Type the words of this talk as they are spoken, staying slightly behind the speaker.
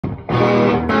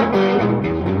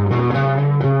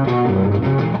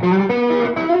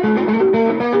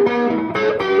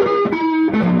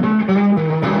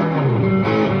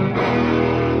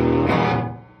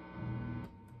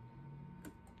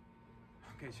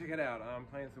check it out. I'm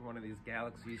playing through one of these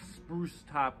Galaxie Spruce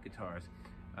top guitars.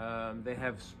 They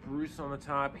have spruce on the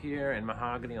top here and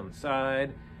mahogany on the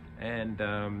side, and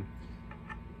a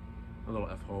little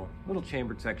F-hole, little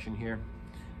chambered section here,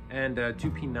 and two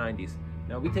P90s.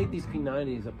 Now we take these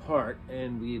P90s apart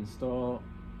and we install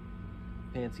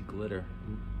fancy glitter.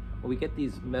 Well, we get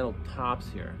these metal tops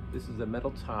here. This is a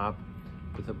metal top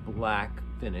with a black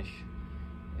finish,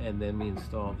 and then we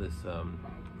install this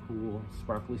cool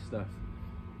sparkly stuff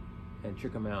and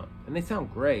trick them out, and they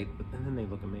sound great, but then they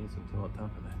look amazing too on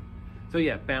top of that. So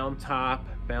yeah, bound top,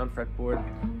 bound fretboard.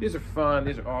 These are fun,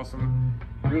 these are awesome,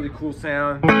 really cool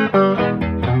sound. I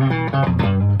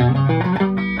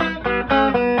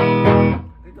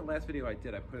think the last video I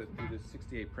did, I put it through this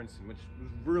 68 Princeton, which was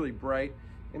really bright,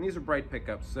 and these are bright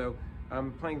pickups. So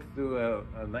I'm playing through a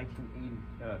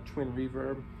 1980 twin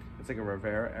reverb. It's like a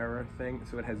Reverb era thing,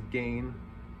 so it has gain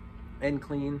and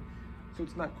clean, so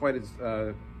it's not quite as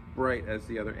bright as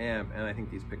the other amp, and I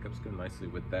think these pickups go nicely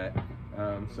with that.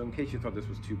 So in case you thought this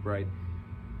was too bright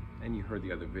and you heard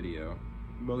the other video,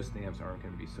 most amps aren't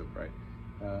going to be so bright.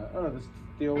 I don't know,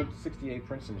 the old 68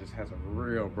 Princeton just has a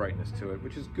real brightness to it,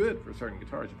 which is good for certain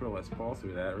guitars. You put a Les Paul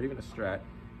through that, or even a Strat,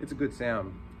 it's a good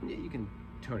sound. You can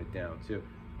tone it down too.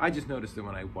 I just noticed it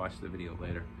when I watched the video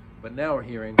later. But now we're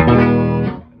hearing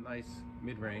a nice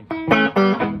mid-range.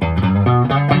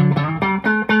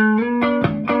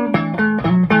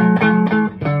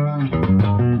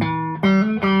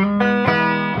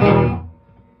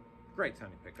 Great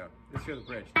sounding pickup. Let's hear the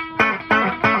bridge.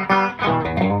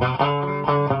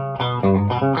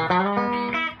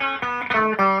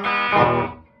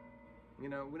 You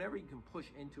know, whenever you can push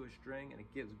into a string and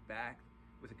it gives back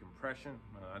with a compression,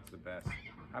 well, that's the best.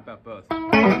 How about both? I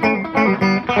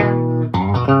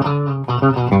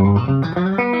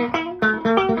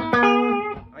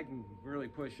can really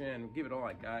push in, give it all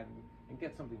I got, and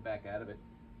get something back out of it.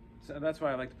 So that's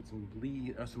why I like to put some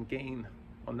lead or some gain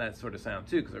on that sort of sound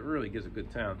too, because it really gives a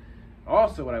good sound.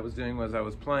 Also, what I was doing was I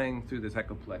was playing through this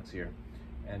Echoplex here,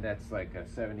 and that's like a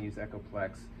 70s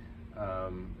Echoplex.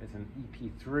 It's an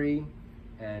EP-3,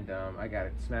 and I got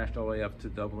it smashed all the way up to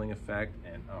doubling effect,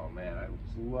 and oh man, I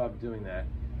just love doing that.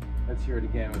 Let's hear it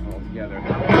again with it all together.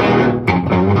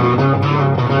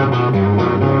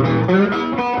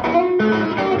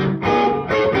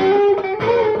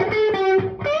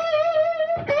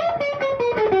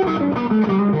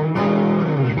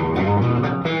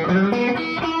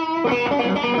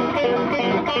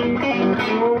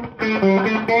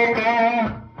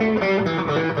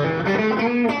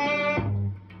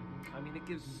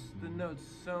 The notes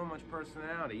so much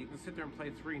personality. You can sit there and play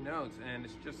 3 notes and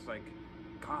it's just like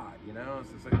God, you know?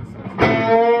 It's just like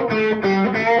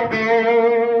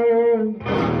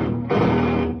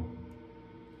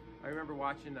I remember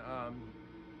watching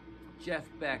Jeff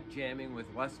Beck jamming with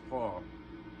Les Paul.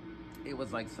 It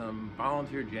was like some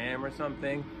volunteer jam or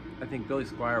something. I think Billy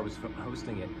Squire was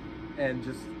hosting it, and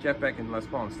just Jeff Beck and Les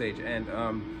Paul on stage, and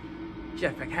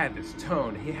Jeff Beck had this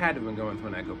tone. He had to have been going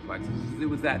through an Echoplex. It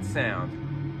was that sound.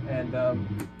 And,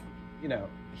 you know,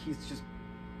 he's just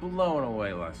blowing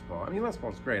away Les Paul. I mean, Les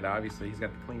Paul's great, obviously. He's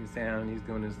got the clean sound, he's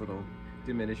doing his little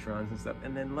diminished runs and stuff.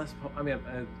 And then Les Paul,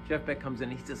 Jeff Beck comes in,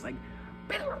 he's just like,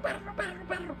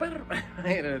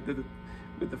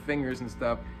 with the fingers and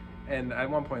stuff. And at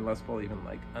one point, Les Paul even,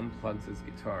 like, unplugs his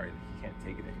guitar. He can't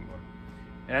take it anymore.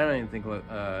 And I don't even think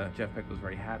Jeff Beck was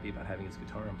very happy about having his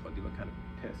guitar unplugged. He looked kind of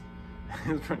pissed.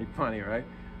 It was pretty funny, right?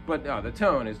 But no, the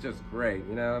tone is just great,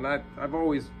 you know, and I've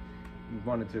always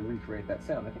wanted to recreate that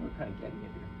sound. I think we're kind of getting it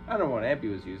here. I don't know what amp he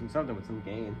was using, something with some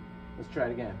gain. Let's try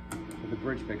it again with the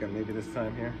bridge pickup, maybe this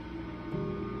time here.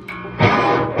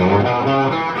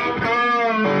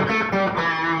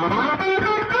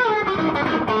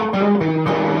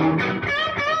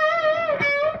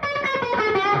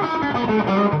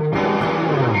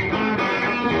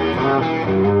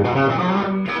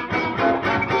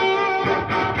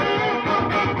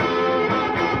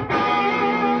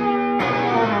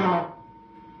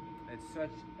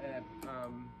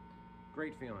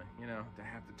 Great feeling, you know, to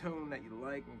have the tone that you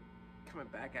like and coming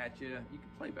back at you. You can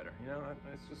play better, you know.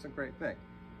 It's just a great thing.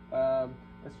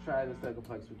 Let's try this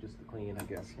Echoplex with just the clean, I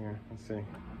guess. Here, let's see. Not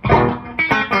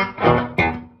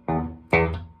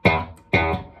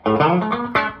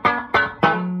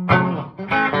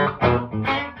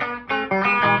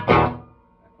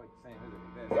quite the same, is it,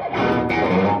 with this?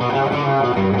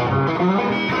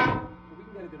 But we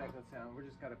can get a good echo sound. We're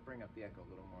just got to bring up the echo a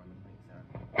little more on the clean sound.